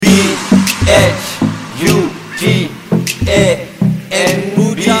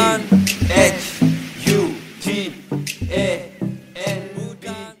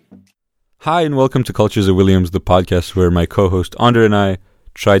Hi and welcome to Cultures of Williams, the podcast where my co-host Andre and I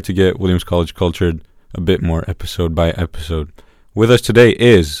tried to get Williams College cultured a bit more episode by episode. With us today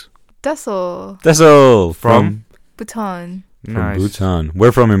is Dessel from Bhutan. From Bhutan.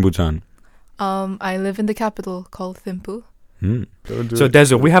 Where from in Bhutan? I live in the capital called Thimphu. So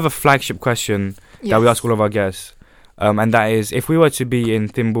Dessel, we have a flagship question that we ask all of our guests. And that is, if we were to be in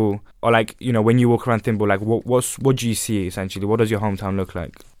Thimphu, or like, you know, when you walk around Thimphu, like what do you see essentially? What does your hometown look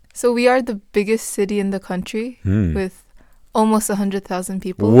like? So we are the biggest city in the country with almost 100,000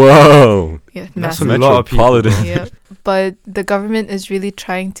 people. Whoa! Yeah, That's massive. a lot of people. Yeah, but the government is really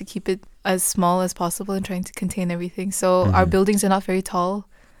trying to keep it as small as possible and trying to contain everything. So our buildings are not very tall.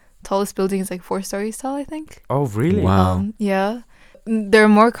 Tallest building is like 4 stories tall, I think. Oh, really? Wow. Yeah. There are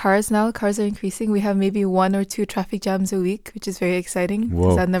more cars now. Cars are increasing. We have maybe 1 or 2 traffic jams a week, which is very exciting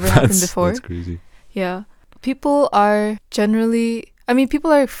because that never happened before. That's crazy. Yeah. People are generally...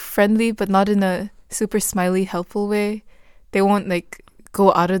 people are friendly, but not in a super smiley, helpful way. They won't,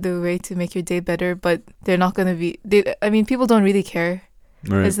 go out of their way to make your day better, but they're not going to be... people don't really care.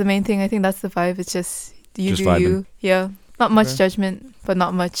 Right. Is the main thing. I think that's the vibe. It's just you Just do vibing. you. Yeah. Not much Okay. judgment, but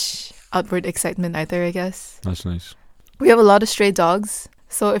not much outward excitement either, I guess. That's nice. We have a lot of stray dogs.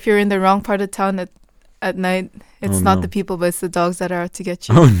 So if you're in the wrong part of town at night, it's Oh, not no. the people, but it's the dogs that are out to get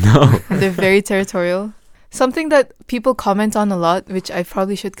you. Oh no. And they're very territorial. Something that people comment on a lot, which I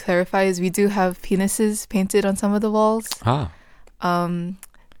probably should clarify, is we do have penises painted on some of the walls. Ah.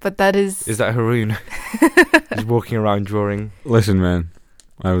 But that is... Is that Haroon? He's walking around drawing. Listen, man.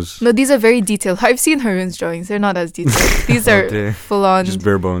 I was No, these are very detailed. I've seen Haroon's drawings. They're not as detailed. These Oh, are dear. full-on just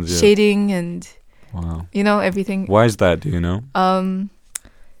bare bones, yeah. shading and, Wow. everything. Why is that, do you know?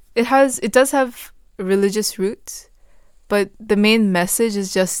 It does have religious roots, but the main message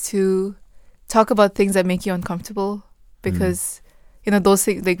is just to talk about things that make you uncomfortable because, those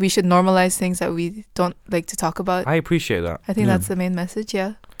things, we should normalize things that we don't like to talk about. I appreciate that. I think Yeah. that's the main message,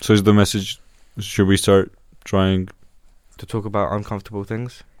 yeah. So is the message, should we start drawing To talk about uncomfortable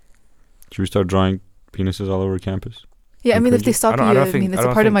things. penises all over campus? Yeah, if they Encourage it? stop you, I don't think- it's I a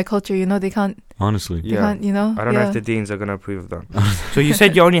don't part of think- my culture, they can't, Honestly. they Yeah. can't, I don't know if the deans are going to approve of that. So you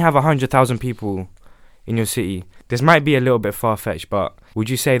said you only have 100,000 people in your city. This might be a little bit far-fetched, but would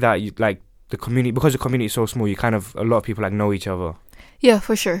you say that the community, because the community is so small, a lot of people know each other? Yeah,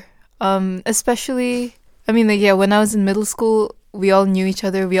 for sure. Especially, when I was in middle school, we all knew each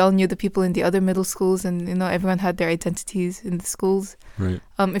other. We all knew the people in the other middle schools, and everyone had their identities in the schools. Right.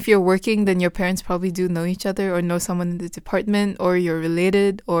 If you're working, then your parents probably do know each other or know someone in the department, or you're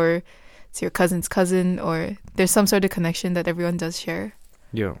related, or it's your cousin's cousin, or there's some sort of connection that everyone does share,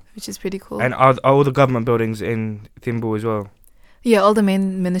 Yeah. which is pretty cool. And are all the government buildings in Thimphu as well? Yeah, all the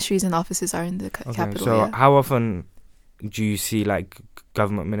main ministries and offices are in the Okay. capital. So yeah. how often do you see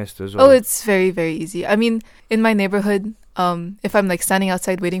government ministers? Oh, it's very, very easy. In my neighborhood, if I'm standing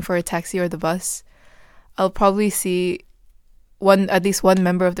outside waiting for a taxi or the bus, I'll probably see at least one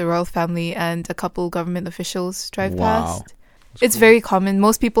member of the royal family and a couple government officials drive Wow. past. It's very common.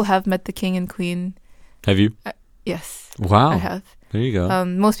 Most people have met the king and queen. Have you? Yes, Wow. I have. There you go.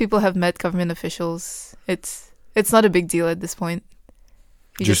 Most people have met government officials. It's not a big deal at this point.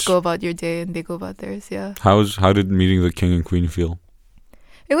 You just go about your day and they go about theirs. Yeah. How did meeting the king and queen feel?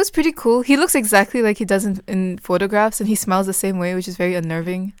 It was pretty cool. He looks exactly like he does in photographs, and he smells the same way, which is very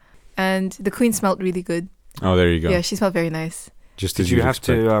unnerving. And the queen smelled really good. Oh, there you go. Yeah, she smelled very nice. Just Did as you you'd have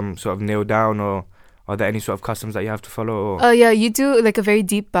expect. to sort of kneel down, or are there any sort of customs that you have to follow? Or? Yeah, you do a very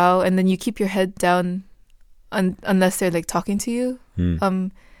deep bow, and then you keep your head down unless they're talking to you.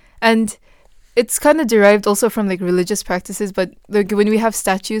 And it's kind of derived also from religious practices, but when we have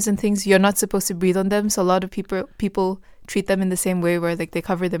statues and things, you're not supposed to breathe on them. So a lot of people treat them in the same way, where they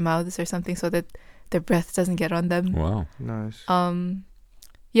cover their mouths or something so that their breath doesn't get on them. Wow. Nice.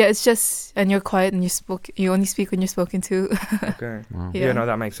 Yeah, it's just, and you're quiet and you only speak when you're spoken to. Okay. Wow. Yeah. Yeah, no,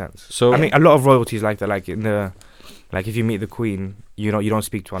 that makes sense. So a lot of royalties like that, if you meet the queen, you don't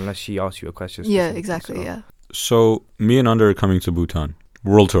speak to her unless she asks you a question. Yeah, specifically, exactly. so. Yeah, So me and Under are coming to Bhutan.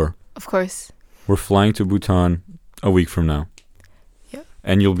 World tour. of course. We're flying to Bhutan a week from now. Yeah.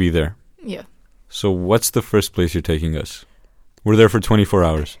 And you'll be there. Yeah, So what's the first place you're taking us? We're there for 24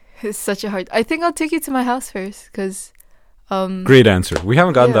 hours. it's such a hard. I think I'll take you to my house first, because. Great answer. We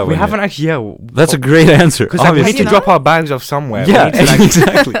haven't gotten Yeah. that We one haven't yet. actually. Yeah, That's a great answer. because we need obviously. to drop our bags off somewhere. Yeah, we need to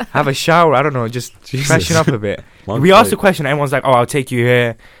exactly. have a shower. I don't know, just Jesus. freshen up a bit. Long We asked the flight. question. Everyone's like, "Oh, I'll take you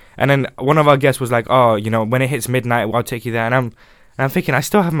here," and then one of our guests was like, "Oh, when it hits midnight, I'll take you there." And I'm thinking, I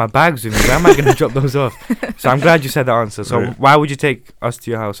still have my bags with me. Where am I going to drop those off? So I'm glad you said the answer. So Right. why would you take us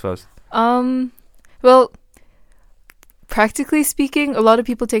to your house first? Well, practically speaking, a lot of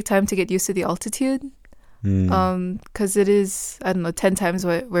people take time to get used to the altitude. Mm. Because it is, I don't know, 10 times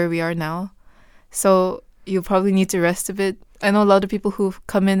where we are now. So you'll probably need to rest a bit. I know a lot of people who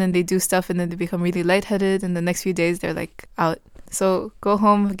come in and they do stuff and then they become really lightheaded, and the next few days they're like out. So go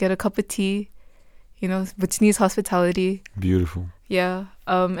home, get a cup of tea, Bhutanese hospitality. Beautiful. Yeah.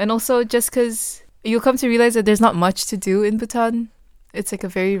 And also just because you'll come to realize that there's not much to do in Bhutan. It's like a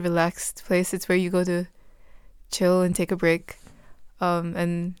very relaxed place. It's where you go to chill and take a break.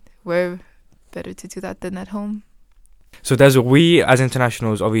 And where better to do that than at home. So we as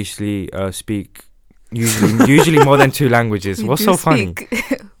internationals obviously speak usually more than 2 languages. What's so funny?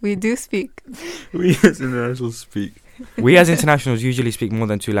 We do speak. We as internationals speak. We as internationals usually speak more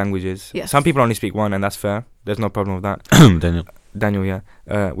than 2 languages. Yes. Some people only speak 1, and that's fair. There's no problem with that. Daniel,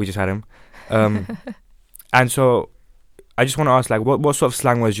 yeah. We just had him. And so I just want to ask, like, what sort of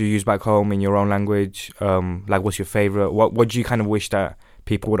slang words you use back home in your own language? Like, what's your favorite? What do you kind of wish that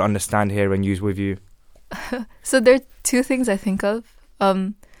people would understand here and use with you? So there are 2 things I think of.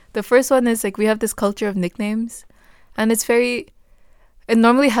 The first one is like we have this culture of nicknames, and it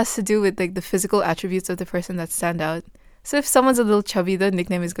normally has to do with like the physical attributes of the person that stand out. So if someone's a little chubby, the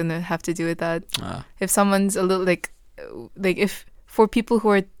nickname is gonna have to do with that. If someone's a little like if for people who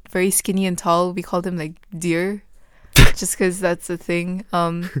are very skinny and tall, we call them like deer, just because that's a thing.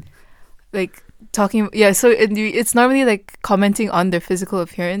 Like talking, yeah. So it's normally like commenting on their physical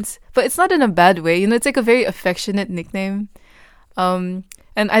appearance, but it's not in a bad way. It's like a very affectionate nickname.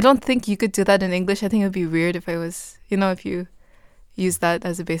 And I don't think you could do that in English. I think it would be weird if I was, if you use that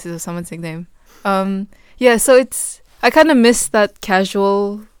as a basis of someone's nickname. Yeah, so I kind of miss that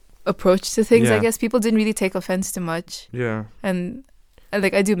casual approach to things, Yeah. I guess. People didn't really take offense to much. Yeah. And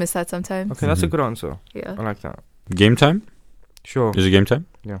I do miss that sometimes. Okay, that's a good answer. Yeah. I like that. Game time? Sure. Is it game time?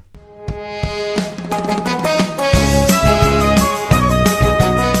 Yeah.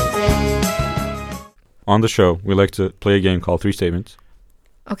 On the show, we like to play a game called 3 Statements.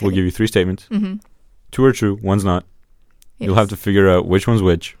 Okay. We'll give you 3 statements. Mm-hmm. 2 are true, 1's not. Yes. You'll have to figure out which one's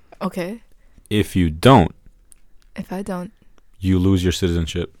which. Okay. If you don't, If I don't. you lose your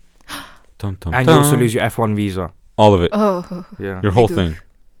citizenship. Dun, dun, And dun. you also lose your F1 visa. All of it. Oh. Yeah. Your whole Big thing.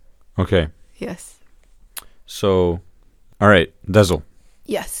 Okay. Yes. So, all right, Dezel,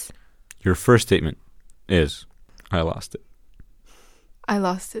 Yes. your first statement is, I lost it. I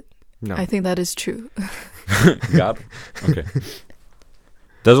lost it. No. I think that is true. Got it. Okay.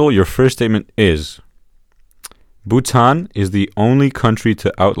 Dezel, your first statement is, Bhutan is the only country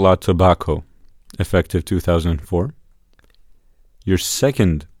to outlaw tobacco, effective 2004. Your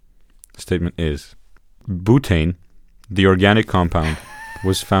second statement is, butane, the organic compound,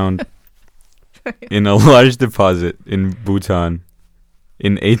 was found in a large deposit in Bhutan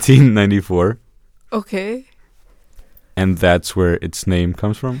in 1894, Okay. and that's where its name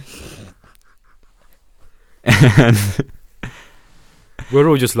comes from. And We're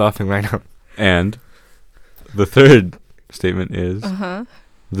all just laughing right now. And the third statement is, Uh-huh.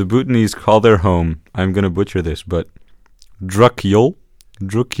 the Bhutanese call their home, I'm going to butcher this, but Drukyul?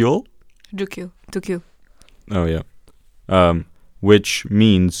 Dukyu. Oh, yeah. Which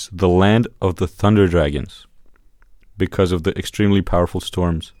means the land of the thunder dragons, because of the extremely powerful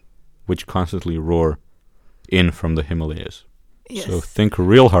storms which constantly roar in from the Himalayas. Yes. So think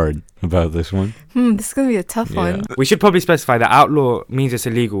real hard about this one. This is going to be a tough Yeah. one. We should probably specify that outlaw means it's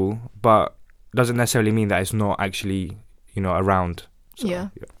illegal, but doesn't necessarily mean that it's not actually, around. So, Yeah.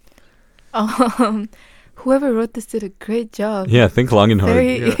 Whoever wrote this did a great job. Yeah, think long and hard.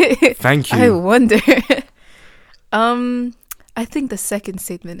 Thank I you. wonder. I think the second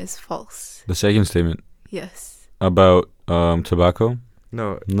statement is false. The second statement Yes. about tobacco.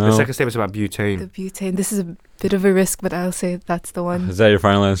 No. No. The second statement's about The butane. butane. This is a bit of a risk, but I'll say that's the one. Is that your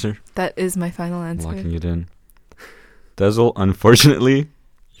final answer? That is my final answer. Locking it in. Dezel, unfortunately,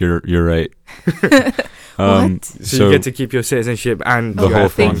 you're right. What? So you get to keep your citizenship and The your whole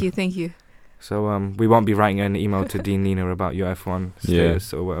F1. thing. Thank you. So we won't be writing an email to Dean Nina about your F1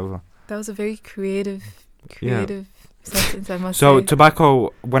 status or whatever. That was a very creative sentence, I must So say.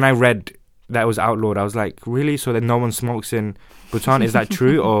 tobacco, when I read that it was outlawed, I was like, really? So that no one smokes in Bhutan? Is that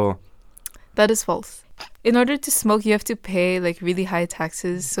true or? That is false. In order to smoke, you have to pay like really high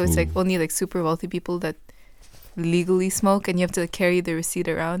taxes. So it's like Ooh. only like super wealthy people that legally smoke, and you have to carry the receipt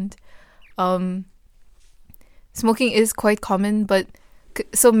around. Smoking is quite common, but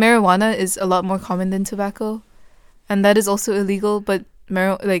so marijuana is a lot more common than tobacco, and that is also illegal. But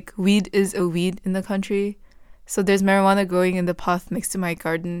weed is a weed in the country, so there's marijuana growing in the path next to my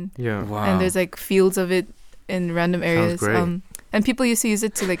garden, Yeah. Wow. and there's like fields of it in random areas. great. And people used to use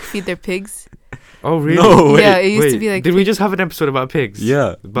it to like feed their pigs. Oh, really? No, wait. Yeah, it used to Wait, be like. did we just have an episode about pigs?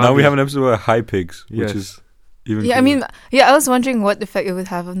 Yeah. Now Barbie. we have an episode about high pigs, Yes. which is even. Yeah, I mean, yeah, I was wondering what effect it would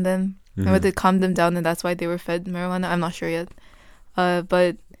have on them, Mhm. and would it calm them down, and that's why they were fed marijuana. I'm not sure yet.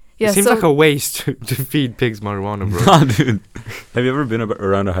 But yeah, it seems so like a waste to feed pigs marijuana, bro. Nah, dude. Have you ever been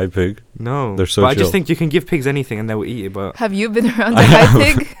around a high pig? No, They're so But I chill. just think you can give pigs anything and they will eat it. But have you been around I a high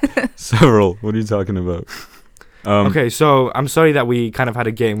have. pig? Several. What are you talking about? okay, so I'm sorry that we kind of had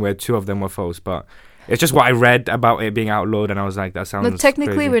a game where two of them were false, but it's just what I read about it being outlawed, and I was like, that sounds. No,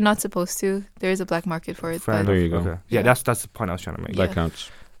 technically crazy. we're not supposed to. There is a black market for it. Fair But There you enough, go. okay. Yeah, Yeah. that's the point I was trying to make. Yeah. That counts.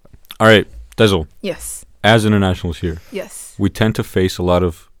 All right, Dezel. yes, As internationals here, yes. we tend to face a lot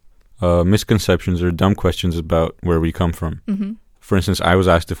of misconceptions or dumb questions about where we come from. Mm-hmm. For instance, I was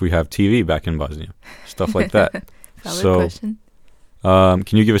asked if we have TV back in Bosnia, stuff like that. Valid So- question.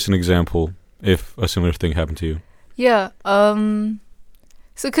 Can you give us an example if a similar thing happened to you? Yeah.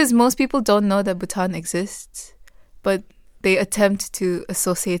 So, because most people don't know that Bhutan exists, but they attempt to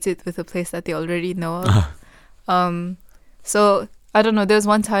associate it with a place that they already know of. So I don't know. There was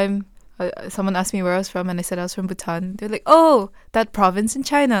one time someone asked me where I was from, and I said I was from Bhutan. They're like, "Oh, that province in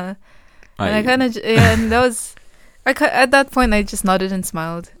China." And I kind of, and that was, at that point I just nodded and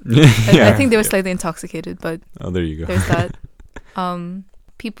smiled. I think they were slightly intoxicated, but Oh, there you go. there's that.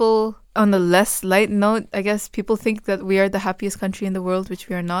 People, on a less light note, I guess people think that we are the happiest country in the world, which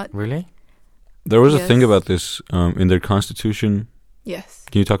we are not. Really? There was a thing Yes. about this in their constitution. Yes.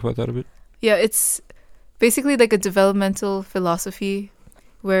 Can you talk about that a bit? Yeah, it's basically like a developmental philosophy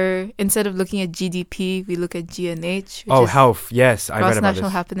where instead of looking at GDP, we look at GNH, which Oh, is health. Yes, I read gross about national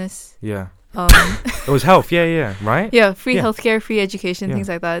this. happiness. Yeah, Um, it was health. Yeah, right. yeah, free Yeah. healthcare, free education, Yeah. things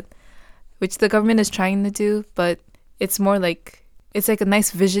like that, which the government is trying to do, but it's more like, it's like a nice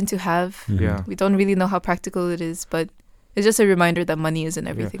vision to have. Mhm. Yeah. We don't really know how practical it is, but it's just a reminder that money isn't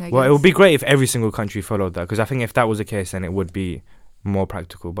everything, Yeah. I guess. Well, it would be great if every single country followed that, because I think if that was the case, then it would be more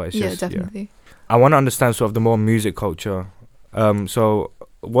practical. But it's yeah, just definitely. I want to understand sort of the more music culture. So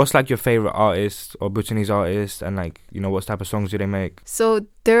what's like your favorite artist or Bhutanese artist, and like, you know, what type of songs do they make? So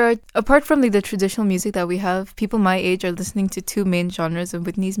there are, apart from like the traditional music that we have, people my age are listening to two main genres of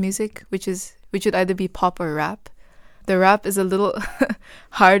Bhutanese music, which would either be pop or rap. The rap is a little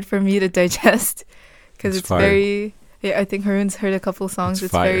hard for me to digest because It's it's fire. very. Yeah, I think Haroon's heard a couple songs. It's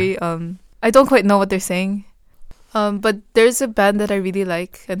It's fire. very. I don't quite know what they're saying. But there's a band that I really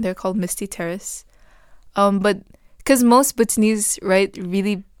like, and they're called Misty Terrace. But because most Bhutanese write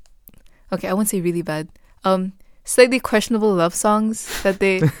really, okay, I won't say really bad. Slightly questionable love songs that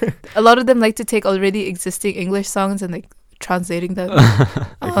they, a lot of them like to take already existing English songs and like translating them.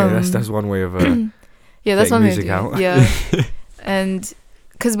 Okay, that's one way of Yeah, that's getting one way of music doing out. it. Yeah, and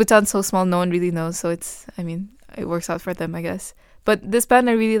because Bhutan's so small, no one really knows. So it's, I mean, it works out for them, I guess. But this band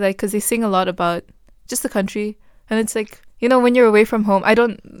I really like because they sing a lot about just the country, and it's like, you know, when you're away from home. I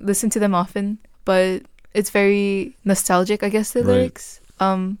don't listen to them often, but it's very nostalgic, I guess, the Right. lyrics.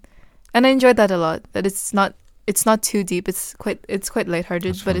 And I enjoyed that a lot. That it's not too deep. It's quite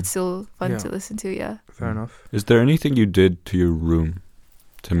lighthearted, That's but fun. it's still fun Yeah. to listen to. Yeah. Fair enough. Is there anything you did to your room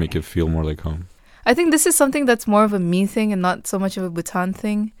to make it feel more like home? I think this is something that's more of a me thing and not so much of a Bhutan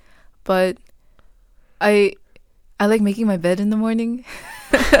thing, but I like making my bed in the morning,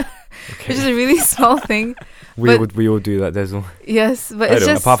 which is a really small thing. We but- all do that, Dezel. Yes, but I it's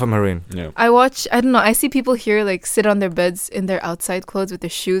don't, just Apart from Haroon. Yeah. I don't know, I see people here like sit on their beds in their outside clothes with their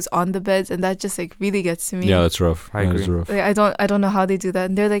shoes on the beds, and that just like really gets to me. Yeah, that's rough. I That is agree. rough. Like, I don't know how they do that,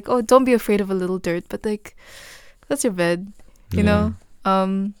 and they're like, "Oh, don't be afraid of a little dirt," but like, that's your bed, you know.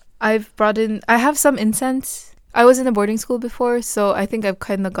 I have some incense. I was in a boarding school before, so I think I've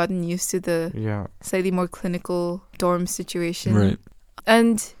kind of gotten used to the Yeah. slightly more clinical dorm situation. Right.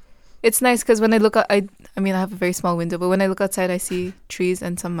 And it's nice because when I look out, I mean, I have a very small window, but when I look outside, I see trees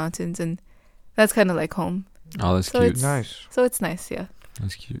and some mountains, and that's kind of like home. Oh, that's So cute. it's- Nice. So it's nice, yeah.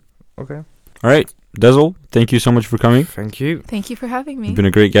 That's cute. Okay. All right, Dezel, thank you so much for coming. Thank you. Thank you for having me. You've been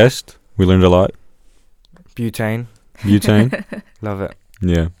a great guest. We learned a lot. Butane. Butane. Love it.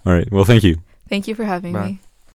 Yeah. All right. Well, thank you. Thank you for having Bye. me.